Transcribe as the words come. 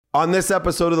On this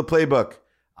episode of The Playbook,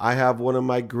 I have one of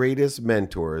my greatest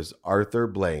mentors, Arthur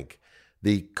Blank,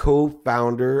 the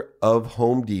co-founder of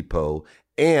Home Depot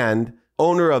and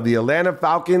owner of the Atlanta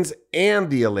Falcons and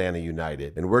the Atlanta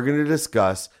United. And we're going to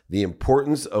discuss the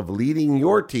importance of leading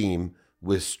your team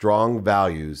with strong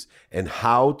values and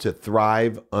how to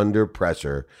thrive under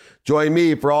pressure. Join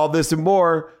me for all this and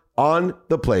more on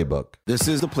The Playbook. This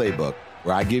is The Playbook,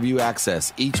 where I give you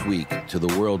access each week to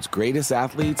the world's greatest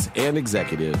athletes and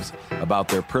executives about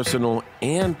their personal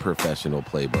and professional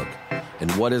playbook and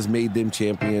what has made them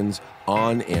champions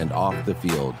on and off the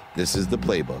field. This is The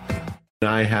Playbook.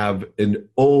 I have an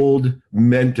old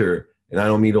mentor, and I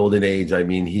don't mean old in age. I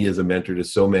mean, he is a mentor to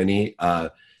so many.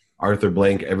 Arthur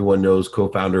Blank, everyone knows,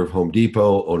 co-founder of Home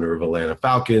Depot, owner of Atlanta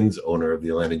Falcons, owner of the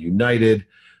Atlanta United,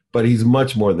 but he's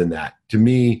much more than that. To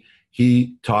me,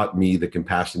 he taught me the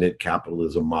compassionate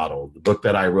capitalism model. The book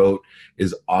that I wrote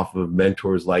is off of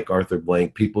mentors like Arthur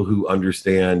Blank, people who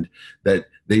understand that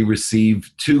they receive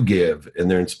to give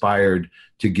and they're inspired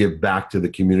to give back to the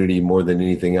community more than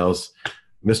anything else.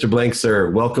 Mr. Blank, sir,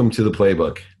 welcome to The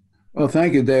Playbook. Well,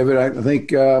 thank you, David. I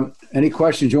think any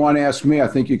questions you want to ask me, I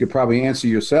think you could probably answer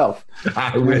yourself.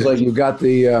 Sounds like you've got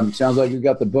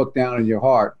the book down in your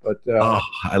heart. But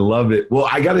I love it. Well,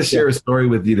 I got to share a story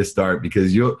with you to start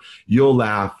because you'll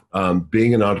laugh.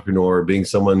 Being an entrepreneur, being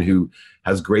someone who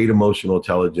has great emotional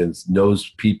intelligence, knows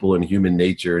people and human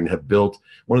nature, and have built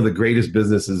one of the greatest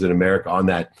businesses in America on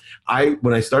that.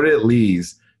 When I started at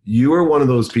Lee's, you were one of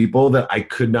those people that I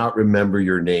could not remember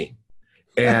your name.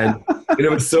 And it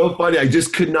was so funny. I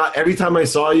just could not. Every time I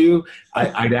saw you,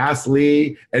 I'd ask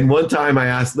Lee. And one time I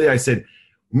asked Lee,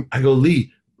 I go,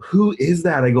 Lee, who is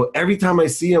that? I go, every time I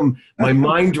see him, my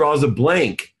mind draws a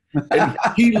blank. And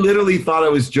he literally thought I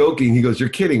was joking. He goes, you're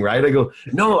kidding, right? I go,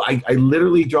 no, I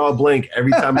literally draw a blank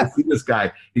every time I see this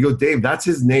guy. He goes, Dave, that's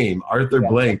his name, Arthur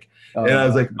Blank. And I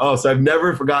was like, oh, so I've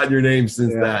never forgotten your name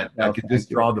since that. I could just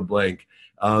draw the blank.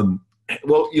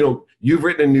 Well, you've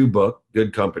written a new book,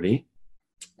 Good Company.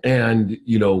 And,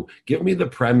 give me the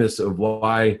premise of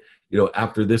why,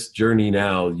 after this journey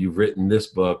now, you've written this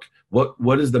book.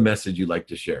 What is the message you'd like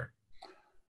to share?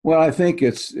 Well, I think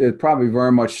it's probably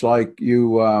very much like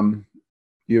you've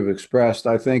expressed.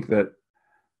 I think that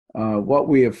what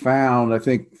we have found, I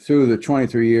think through the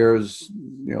 23 years,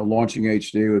 launching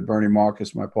HD with Bernie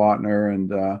Marcus, my partner, and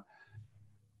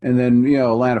then,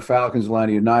 Atlanta Falcons,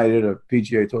 Atlanta United, a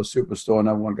PGA Tour superstore,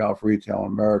 number one golf retail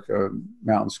in America,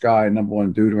 Mountain Sky, number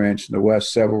one dude ranch in the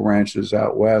West, several ranches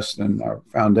out West, and our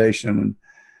foundation,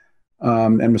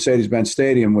 and Mercedes-Benz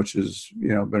Stadium, which has,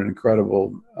 been an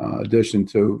incredible addition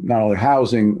to not only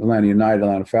housing Atlanta United,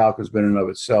 Atlanta Falcons, but in and of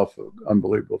itself, an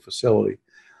unbelievable facility.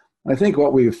 I think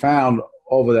what we've found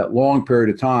over that long period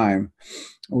of time,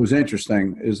 what was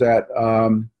interesting, is that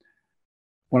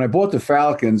when I bought the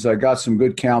Falcons, I got some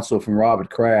good counsel from Robert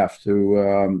Kraft, who,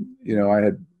 I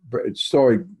had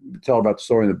tell about the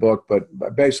story in the book, but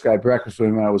basically I had breakfast with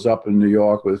him when I was up in New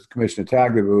York with Commissioner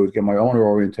Tagliabue to get my owner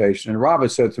orientation. And Robert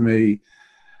said to me,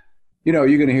 you're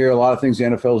going to hear a lot of things. The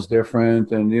NFL is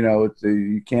different, and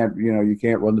you can't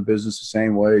run the business the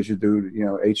same way as you do,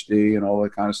 HD and all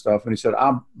that kind of stuff. And he said,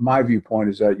 my viewpoint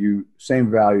is that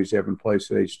same values you have in place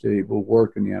at HD will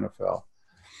work in the NFL.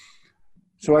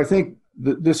 So I think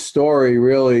this story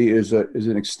really is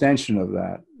an extension of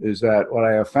that. Is that what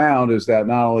I have found is that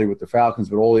not only with the Falcons,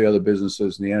 but all the other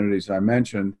businesses and the entities I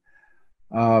mentioned,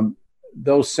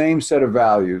 those same set of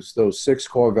values, those 6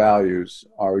 core values,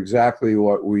 are exactly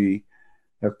what we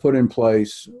have put in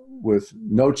place with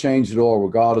no change at all,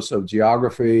 regardless of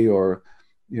geography or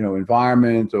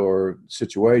environment or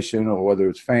situation, or whether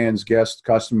it's fans, guests,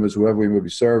 customers, whoever we may be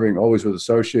serving, always with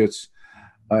associates.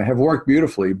 Have worked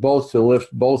beautifully, both to lift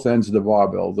both ends of the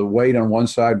barbell. The weight on one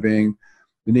side being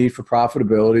the need for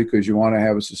profitability, because you want to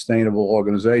have a sustainable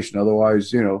organization.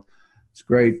 Otherwise, it's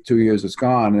great, 2 years it's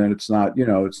gone, and it's not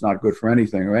good for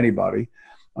anything or anybody.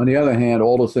 On the other hand,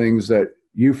 all the things that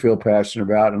you feel passionate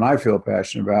about and I feel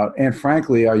passionate about, and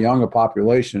frankly, our younger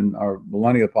population, our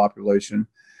millennial population,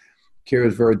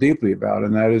 cares very deeply about,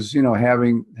 and that is,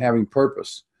 having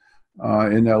purpose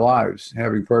in their lives,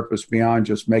 having purpose beyond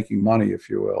just making money, if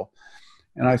you will.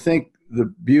 And I think the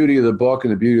beauty of the book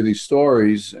and the beauty of these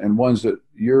stories, and ones that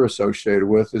you're associated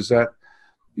with, is that,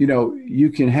 you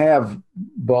can have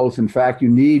both. In fact, you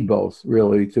need both,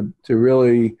 really, to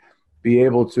really be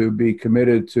able to be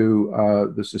committed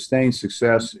to the sustained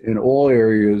success in all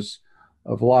areas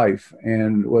of life.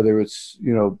 And whether it's,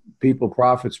 people,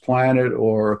 profits, planet,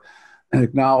 or an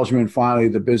acknowledgement, finally,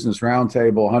 the Business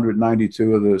Roundtable,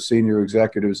 192 of the senior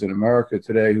executives in America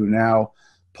today who now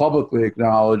publicly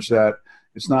acknowledge that,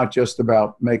 it's not just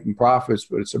about making profits,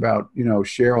 but it's about,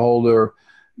 shareholder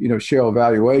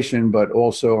evaluation, but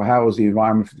also how is the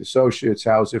environment for the associates,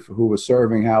 how is it for who we're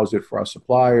serving, how is it for our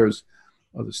suppliers,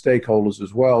 or the stakeholders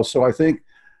as well. So I think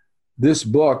this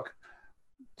book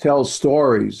tells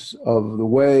stories of the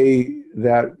way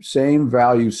that same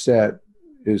value set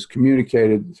is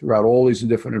communicated throughout all these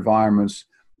different environments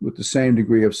with the same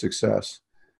degree of success.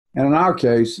 And in our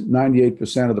case,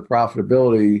 98% of the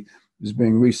profitability is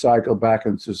being recycled back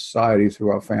into society through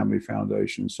our family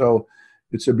foundation. So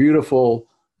it's a beautiful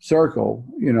circle,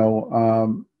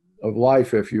 of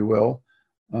life, if you will,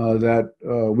 that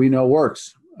we know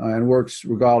works and works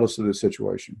regardless of the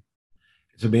situation.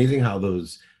 It's amazing how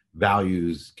those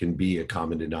values can be a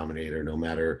common denominator, no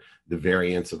matter the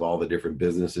variance of all the different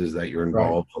businesses that you're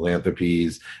involved, right.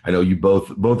 Philanthropies. I know you both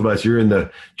of us, you're in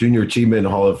the Junior Achievement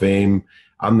Hall of Fame.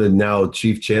 I'm the now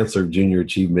Chief Chancellor of Junior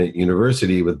Achievement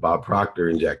University with Bob Proctor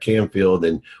and Jack Canfield,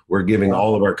 and we're giving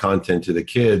all of our content to the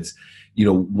kids.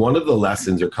 One of the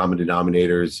lessons or common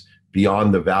denominators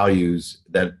beyond the values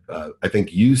that I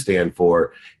think you stand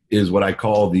for is what I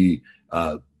call the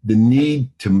need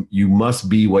to, you must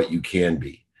be what you can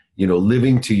be,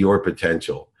 living to your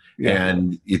potential. Yeah.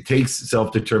 And it takes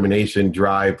self-determination,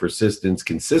 drive, persistence,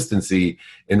 consistency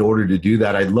in order to do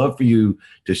that. I'd love for you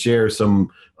to share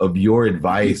some of your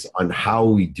advice on how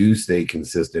we do stay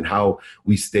consistent, how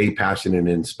we stay passionate and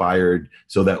inspired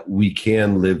so that we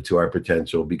can live to our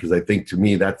potential. Because I think, to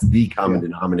me, that's the common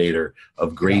denominator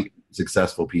of great,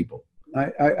 successful people.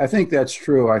 I think that's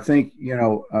true. I think,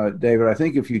 David, I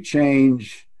think if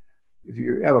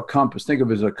you have a compass, think of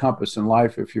it as a compass in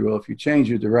life, if you will. If you change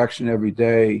your direction every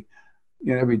day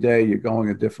you're going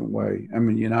a different way. I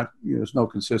mean, there's no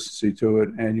consistency to it,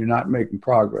 and you're not making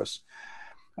progress.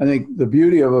 I think the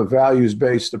beauty of a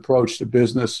values-based approach to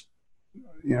business,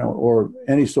 or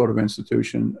any sort of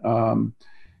institution,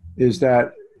 is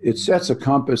that it sets a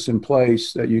compass in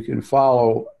place that you can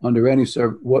follow under any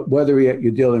whether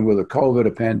you're dealing with a COVID,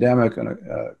 a pandemic, an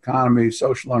economy,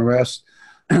 social unrest,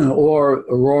 or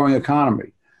a roaring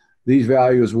economy. These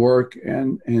values work,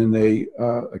 and they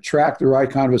attract the right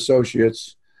kind of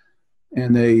associates,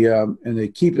 and they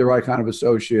keep the right kind of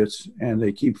associates, and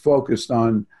they keep focused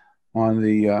on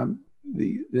the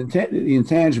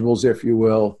intangibles, if you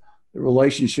will, the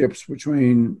relationships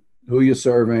between who you're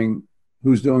serving,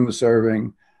 who's doing the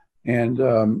serving, and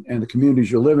the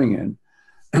communities you're living in,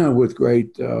 with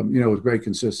great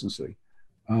consistency.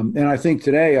 And I think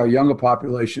today our younger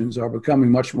populations are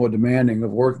becoming much more demanding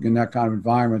of working in that kind of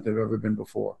environment than they've ever been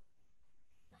before.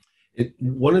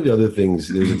 One of the other things,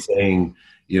 there's a saying,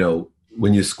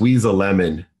 when you squeeze a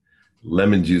lemon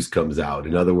juice comes out.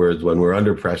 In other words, when we're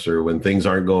under pressure, when things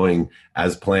aren't going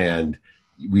as planned,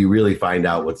 we really find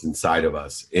out what's inside of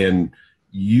us. And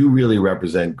you really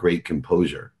represent great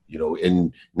composure,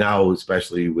 and now,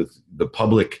 especially with the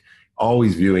public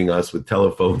always viewing us with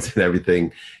telephones and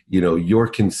everything, your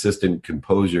consistent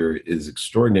composure is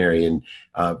extraordinary. And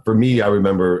for me, I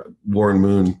remember Warren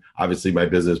Moon, obviously my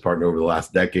business partner over the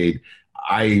last decade.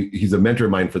 He's a mentor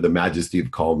of mine for the majesty of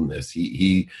calmness.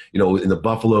 He in the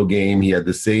Buffalo game, he had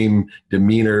the same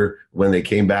demeanor when they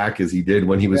came back as he did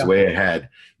when he was way ahead.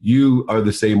 You are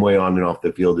the same way on and off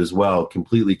the field as well,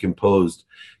 completely composed.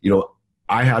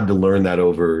 I had to learn that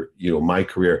over, my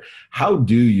career. How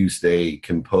do you stay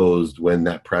composed when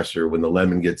that pressure, when the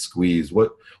lemon gets squeezed?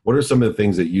 What are some of the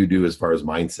things that you do as far as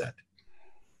mindset?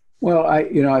 Well,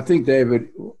 I think, David,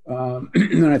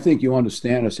 and I think you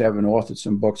understand us having authored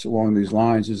some books along these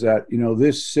lines, is that,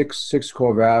 this six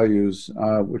core values,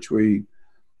 which we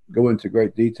go into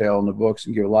great detail in the books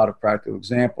and give a lot of practical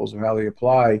examples of how they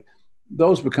apply,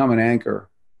 those become an anchor.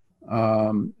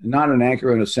 Not an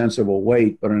anchor in a sense of a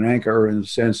weight, but an anchor in the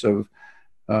sense of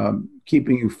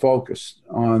keeping you focused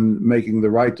on making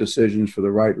the right decisions for the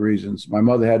right reasons. My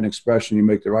mother had an expression: you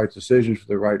make the right decisions for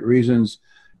the right reasons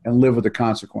and live with the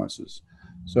consequences.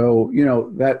 So,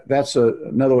 that's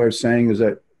another way of saying is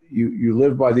that you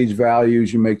live by these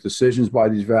values, you make decisions by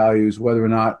these values, whether or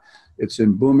not it's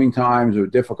in booming times or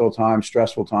difficult times,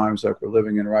 stressful times like we're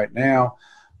living in right now.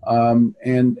 And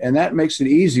that makes it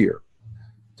easier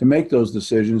to make those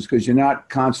decisions, because you're not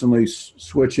constantly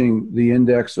switching the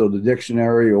index or the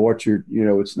dictionary or what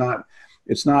it's not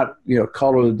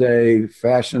color of the day,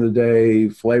 fashion of the day,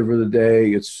 flavor of the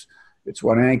day. It's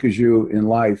what anchors you in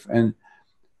life. And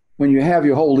when you have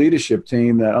your whole leadership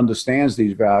team that understands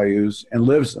these values and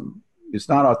lives them, it's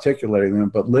not articulating them,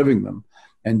 but living them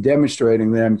and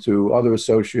demonstrating them to other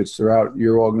associates throughout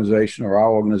your organization or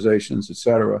our organizations, et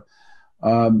cetera,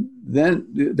 then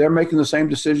they're making the same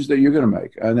decisions that you're going to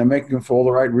make, and they're making them for all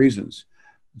the right reasons.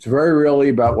 It's very rarely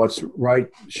about what's right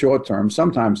short term.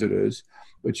 Sometimes it is,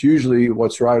 but it's usually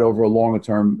what's right over a longer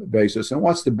term basis and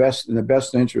what's the best in the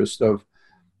best interest of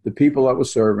the people that we're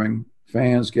serving,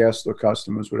 fans, guests, or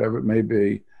customers, whatever it may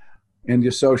be, and the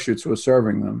associates who are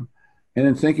serving them. And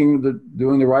then thinking that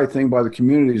doing the right thing by the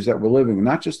communities that we're living in,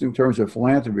 not just in terms of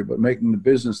philanthropy, but making the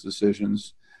business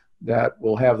decisions that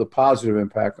will have the positive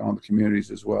impact on the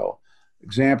communities as well.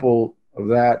 Example of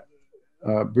that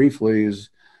briefly is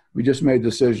we just made a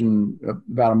decision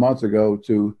about a month ago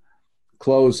to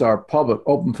close our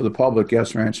open for the public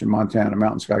guest ranch in Montana,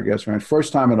 Mountain Sky Guest Ranch.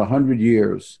 First time in 100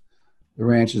 years, the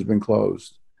ranch has been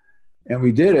closed. And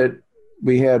we did it.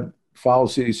 We had followed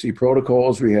CDC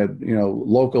protocols. We had,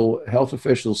 local health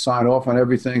officials sign off on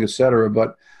everything, et cetera.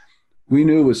 But we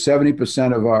knew with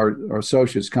 70% of our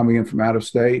associates coming in from out of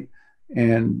state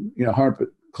and,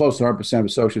 close to 100% of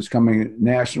associates coming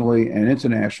nationally and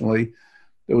internationally,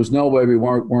 there was no way we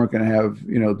weren't going to have,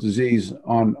 disease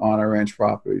on our ranch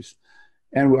properties.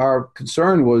 And our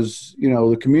concern was,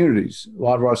 the communities. A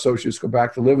lot of our associates go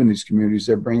back to live in these communities.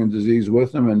 They're bringing disease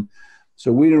with them. And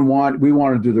so we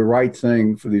wanted to do the right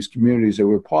thing for these communities that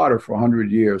we're part of for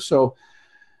 100 years. So,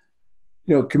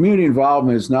 community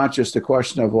involvement is not just a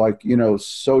question of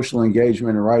social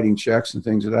engagement and writing checks and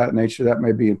things of that nature. That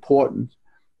may be important,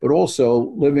 but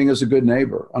also living as a good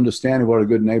neighbor, understanding what a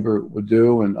good neighbor would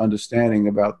do and understanding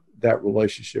about that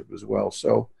relationship as well.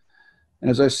 So,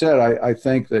 and as I said, I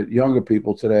think that younger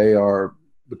people today are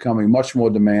becoming much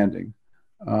more demanding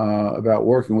about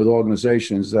working with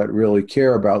organizations that really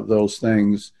care about those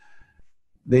things.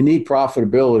 They need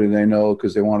profitability, they know,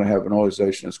 because they want to have an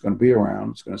organization that's going to be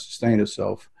around, it's going to sustain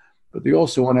itself. But they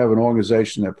also want to have an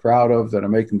organization they're proud of, that are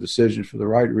making decisions for the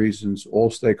right reasons, all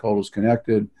stakeholders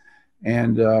connected,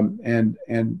 and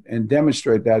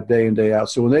demonstrate that day in, day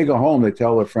out. So when they go home, they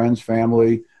tell their friends,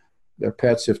 family, their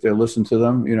pets, if they listen to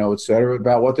them, et cetera,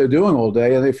 about what they're doing all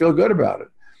day, and they feel good about it.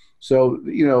 So,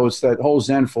 it's that whole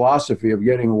Zen philosophy of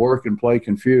getting work and play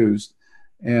confused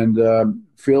and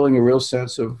feeling a real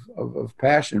sense of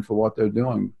passion for what they're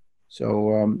doing.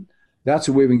 So that's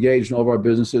what we've engaged in all of our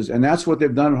businesses, and that's what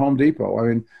they've done at Home Depot. I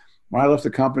mean, when I left the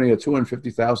company at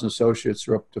 250,000 associates,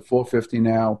 we're up to 450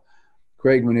 now.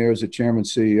 Craig Menear is the chairman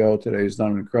CEO today. He's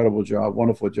done an incredible job,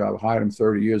 wonderful job. I hired him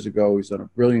 30 years ago. He's done a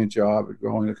brilliant job at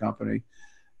growing the company.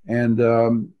 And,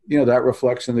 that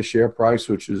reflects in the share price,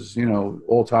 which is,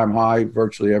 all-time high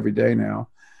virtually every day now.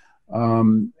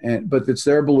 But it's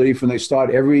their belief, and they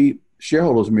start every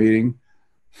shareholders meeting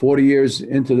 40 years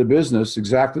into the business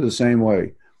exactly the same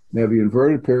way. They have the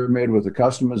inverted pyramid with the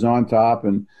customers on top,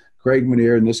 and Craig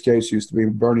Menear, in this case, used to be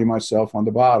Bernie and myself on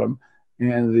the bottom,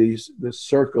 and this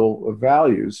circle of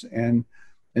values. And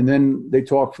then they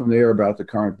talk from there about the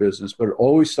current business, but it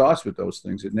always starts with those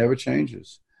things. It never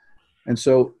changes. And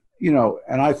so,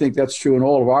 and I think that's true in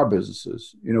all of our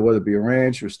businesses, whether it be a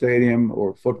ranch or stadium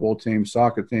or football team,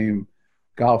 soccer team,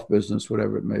 golf business,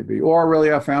 whatever it may be, or really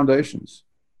our foundations.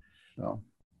 So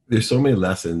there's so many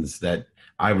lessons that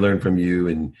I've learned from you,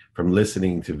 and from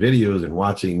listening to videos and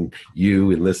watching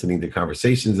you and listening to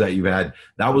conversations that you've had.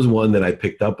 That was one that I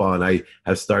picked up on. I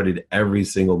have started every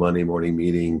single Monday morning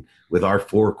meeting with our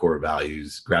 4 core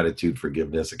values: gratitude,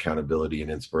 forgiveness, accountability,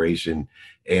 and inspiration.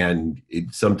 And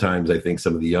sometimes I think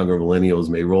some of the younger millennials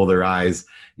may roll their eyes,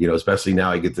 especially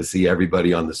now I get to see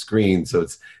everybody on the screen. So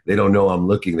they don't know I'm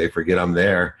looking. They forget I'm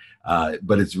there.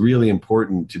 But it's really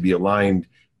important to be aligned,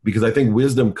 because I think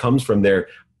wisdom comes from there.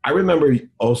 I remember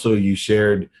also you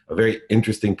shared a very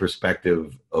interesting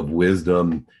perspective of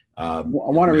wisdom. I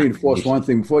want to reinforce one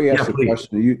thing before you ask the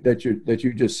question that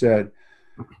you just said.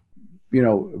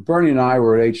 Bernie and I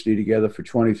were at HD together for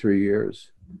 23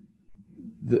 years.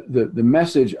 The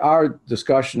message, our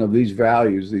discussion of these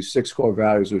values, these 6 core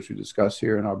values, which we discuss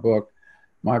here in our book,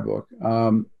 my book,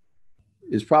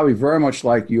 is probably very much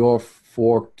like your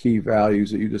 4 key values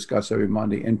that you discuss every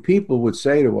Monday. And people would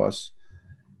say to us,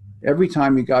 every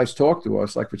time you guys talk to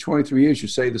us, like for 23 years, you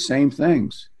say the same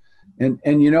things.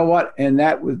 And you know what? And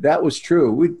that was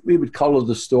true. We would color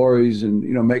the stories and,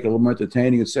 make it a little more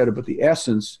entertaining, et cetera. But the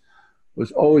essence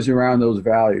was always around those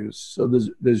values. So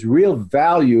there's real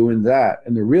value in that.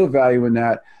 And the real value in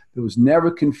that, there was never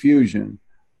confusion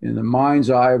in the mind's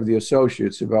eye of the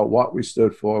associates about what we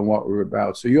stood for and what we were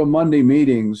about. So your Monday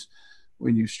meetings,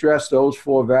 when you stress those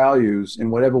 4 values in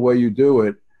whatever way you do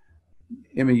it,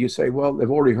 you say, well,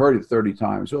 they've already heard it 30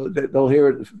 times. Well, they'll hear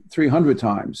it 300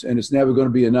 times, and it's never going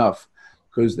to be enough,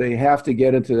 because they have to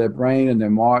get into their brain and their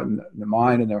mind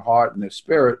and their heart and their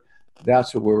spirit.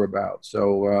 That's what we're about.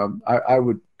 So I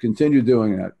would continue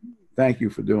doing that. Thank you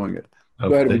for doing it.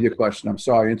 Go ahead with your question. I'm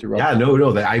sorry I interrupted. Yeah,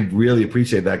 no. I really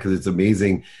appreciate that because it's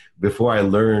amazing. Before I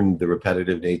learned the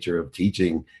repetitive nature of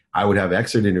teaching, I would have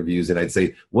exit interviews and I'd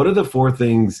say, what are the 4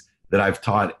 things that I've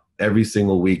taught every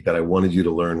single week that I wanted you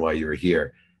to learn while you were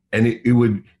here? And it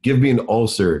would give me an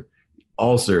ulcer.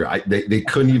 They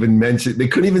couldn't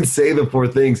even say the 4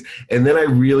 things. And then I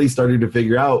really started to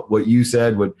figure out what you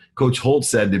said, what Coach Holt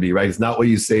said to me, right? It's not what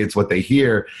you say, it's what they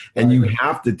hear. And you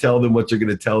have to tell them what you're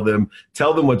going to tell them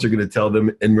what you're going to tell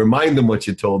them, and remind them what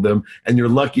you told them. And you're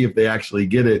lucky if they actually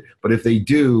get it. But if they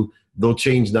do, they'll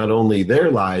change not only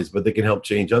their lives, but they can help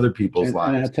change other people's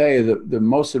lives. And I'll tell you, the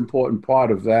most important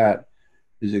part of that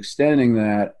is extending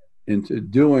that into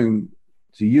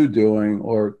you doing,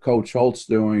 or Coach Holt's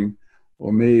doing,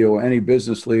 or me, or any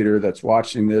business leader that's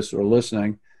watching this or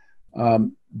listening,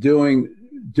 doing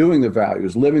the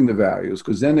values, living the values,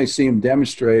 because then they see them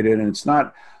demonstrated, and it's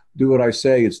not do what I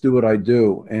say, it's do what I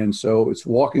do. And so it's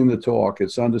walking the talk.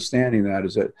 It's understanding that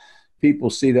is that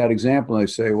people see that example and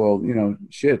they say, well,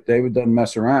 shit, David doesn't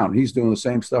mess around. He's doing the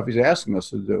same stuff he's asking us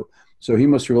to do. So he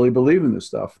must really believe in this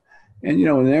stuff. And,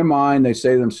 in their mind, they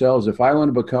say to themselves, if I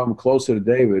want to become closer to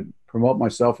David, promote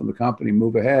myself in the company,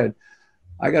 move ahead,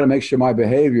 I got to make sure my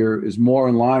behavior is more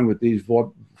in line with these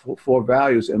four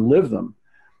values and live them,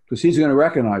 because he's going to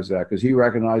recognize that, because he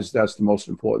recognizes that's the most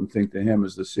important thing to him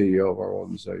as the CEO of our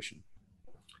organization.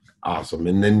 Awesome.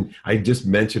 And then I just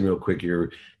mentioned real quick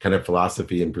your kind of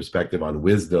philosophy and perspective on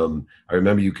wisdom. I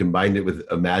remember you combined it with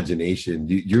imagination.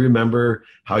 Do you remember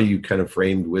how you kind of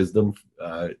framed wisdom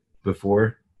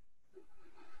before?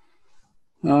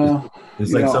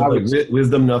 It's like something like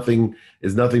wisdom. Nothing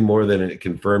is nothing more than a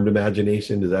confirmed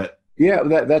imagination. Is that? Yeah,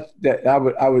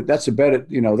 I would. That's a better.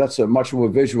 That's a much more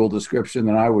visual description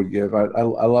than I would give. I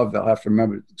love that. I have to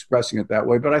remember expressing it that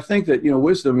way. But I think that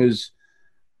wisdom is,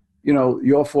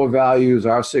 your 4 values,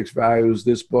 our 6 values.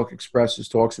 This book expresses,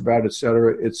 talks about,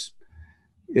 etc.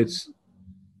 It's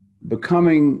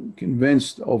becoming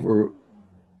convinced over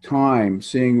time,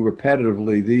 seeing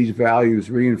repetitively these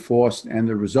values reinforced and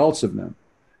the results of them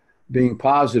being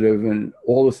positive in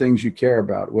all the things you care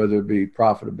about, whether it be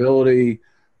profitability,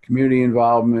 community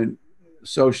involvement,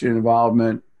 associate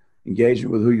involvement,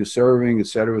 engagement with who you're serving, et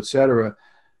cetera, et cetera.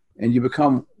 And you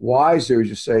become wiser as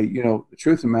you say, the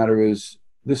truth of the matter is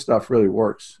this stuff really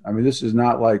works. I mean, this is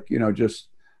not like, just,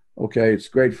 okay, it's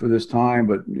great for this time,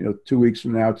 but 2 weeks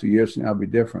from now, 2 years from now, it'll be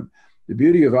different. The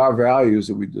beauty of our values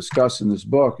that we discuss in this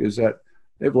book is that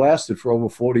they've lasted for over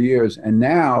 40 years. And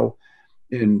now,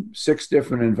 in 6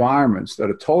 different environments that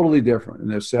are totally different in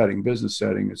their setting, business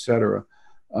setting, et cetera.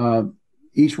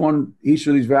 Each of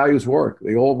these values work.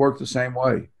 They all work the same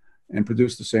way and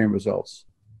produce the same results.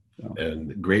 So.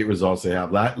 And great results they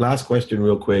have. Last question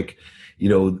real quick.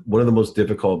 One of the most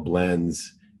difficult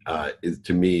blends is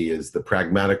the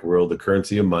pragmatic world, the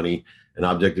currency of money, an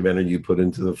object of energy you put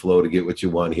into the flow to get what you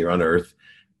want here on earth.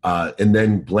 And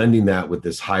then blending that with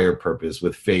this higher purpose,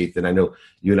 with faith. And I know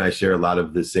you and I share a lot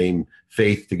of the same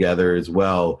faith together as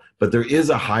well, but there is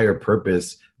a higher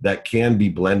purpose that can be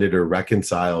blended or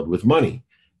reconciled with money.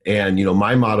 And,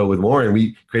 my motto with Warren,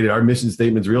 we created our mission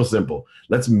statements real simple.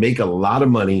 Let's make a lot of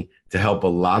money to help a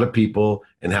lot of people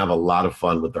and have a lot of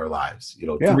fun with our lives.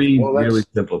 3 really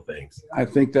simple things. I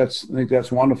think that's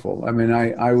wonderful. I mean,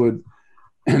 I would,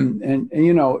 and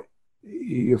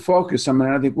your focus,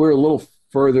 I think we're a little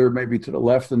further maybe to the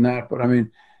left than that, but I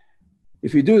mean,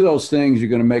 if you do those things,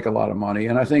 you're going to make a lot of money.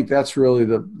 And I think that's really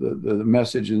the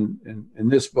message in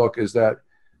this book, is that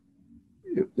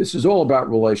this is all about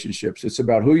relationships. It's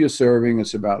about who you're serving.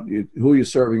 It's about who you're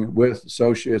serving with,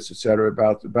 associates, et cetera,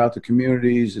 about the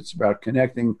communities. It's about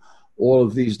connecting all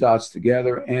of these dots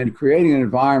together and creating an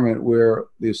environment where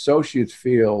the associates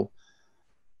feel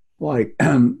like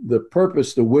the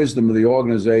purpose, the wisdom of the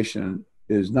organization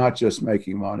is not just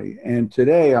making money. And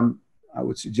today, I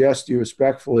would suggest to you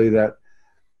respectfully that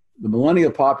the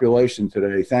millennial population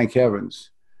today, thank heavens,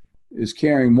 is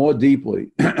caring more deeply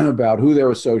about who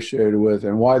they're associated with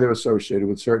and why they're associated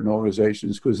with certain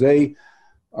organizations, because they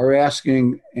are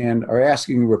asking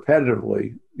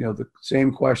repetitively, the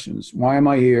same questions. Why am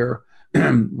I here?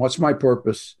 What's my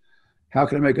purpose? How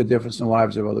can I make a difference in the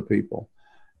lives of other people?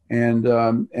 And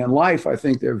life, I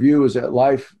think their view is that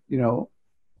life,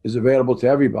 is available to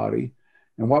everybody.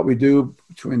 And what we do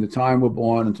between the time we're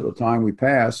born until the time we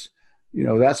pass,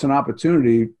 that's an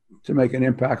opportunity to make an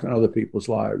impact on other people's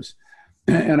lives.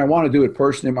 And I want to do it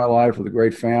personally in my life with a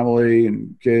great family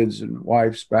and kids and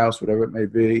wife, spouse, whatever it may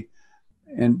be.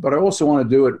 But I also want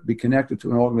to be connected to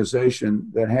an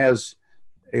organization that has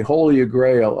a holier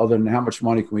grail other than how much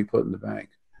money can we put in the bank.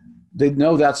 They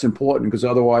know that's important, because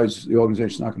otherwise the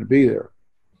organization's not going to be there.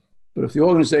 But if the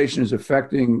organization is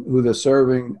affecting who they're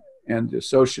serving and the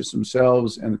associates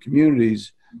themselves and the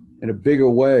communities in a bigger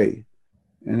way,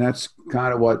 and that's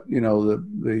kind of what,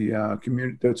 the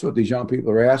community, that's what these young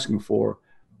people are asking for.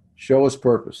 Show us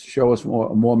purpose, show us a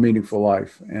more meaningful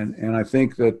life. And I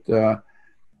think that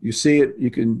you see it,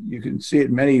 you can see it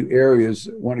in many areas.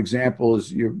 One example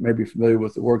is, you may be familiar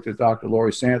with the work that Dr.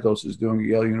 Laurie Santos is doing at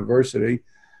Yale University.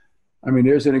 I mean,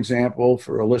 there's an example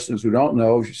for our listeners who don't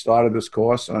know. She started this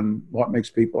course on what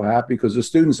makes people happy because the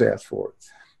students asked for it.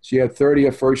 She had 30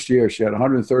 her first year. She had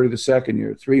 130 the second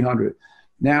year, 300.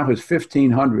 Now has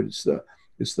 1,500.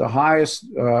 It's the highest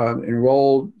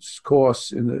enrolled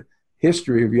course in the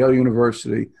history of Yale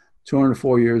University,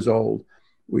 204 years old.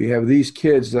 We have these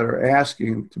kids that are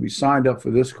asking to be signed up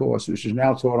for this course, which is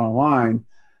now taught online.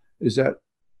 Is that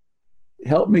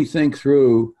help me think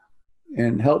through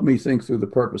the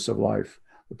purpose of life,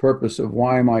 the purpose of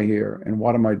why am I here and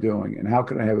what am I doing and how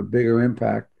can I have a bigger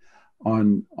impact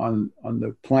on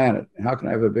the planet? How can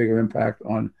I have a bigger impact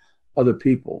on other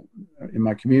people in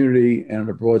my community and in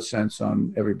a broad sense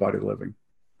on everybody living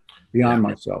beyond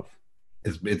myself?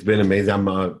 It's been amazing. I'm,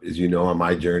 as you know, on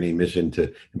my journey mission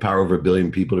to empower over 1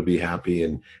 billion people to be happy,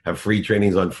 and have free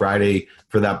trainings on Friday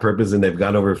for that purpose. And they've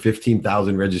got over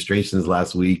 15,000 registrations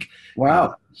last week.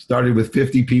 Wow. Started with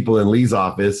 50 people in Lee's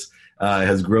office,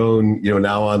 has grown,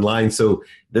 now online. So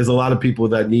there's a lot of people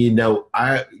that need. Now,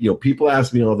 people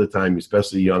ask me all the time,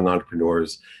 especially young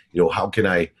entrepreneurs,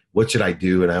 what should I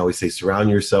do? And I always say, surround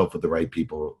yourself with the right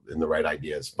people and the right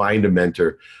ideas. Find a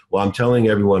mentor. Well, I'm telling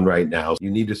everyone right now, you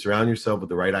need to surround yourself with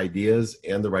the right ideas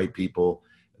and the right people.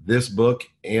 This book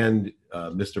and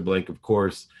Mr. Blank, of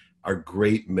course, are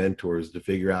great mentors to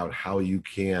figure out how you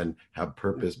can have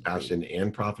purpose, passion,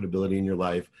 and profitability in your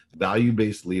life,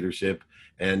 value-based leadership,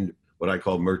 and what I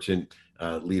call merchant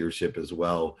leadership as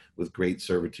well, with great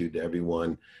servitude to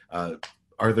everyone.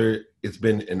 Arthur, it's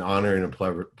been an honor and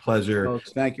a pleasure. Well,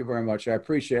 thank you very much. I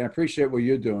appreciate what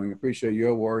you're doing. I appreciate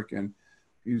your work. And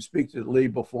if you speak to Lee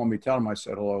before me, tell him I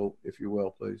said hello, if you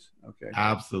will, please. Okay.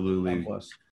 Absolutely. God bless.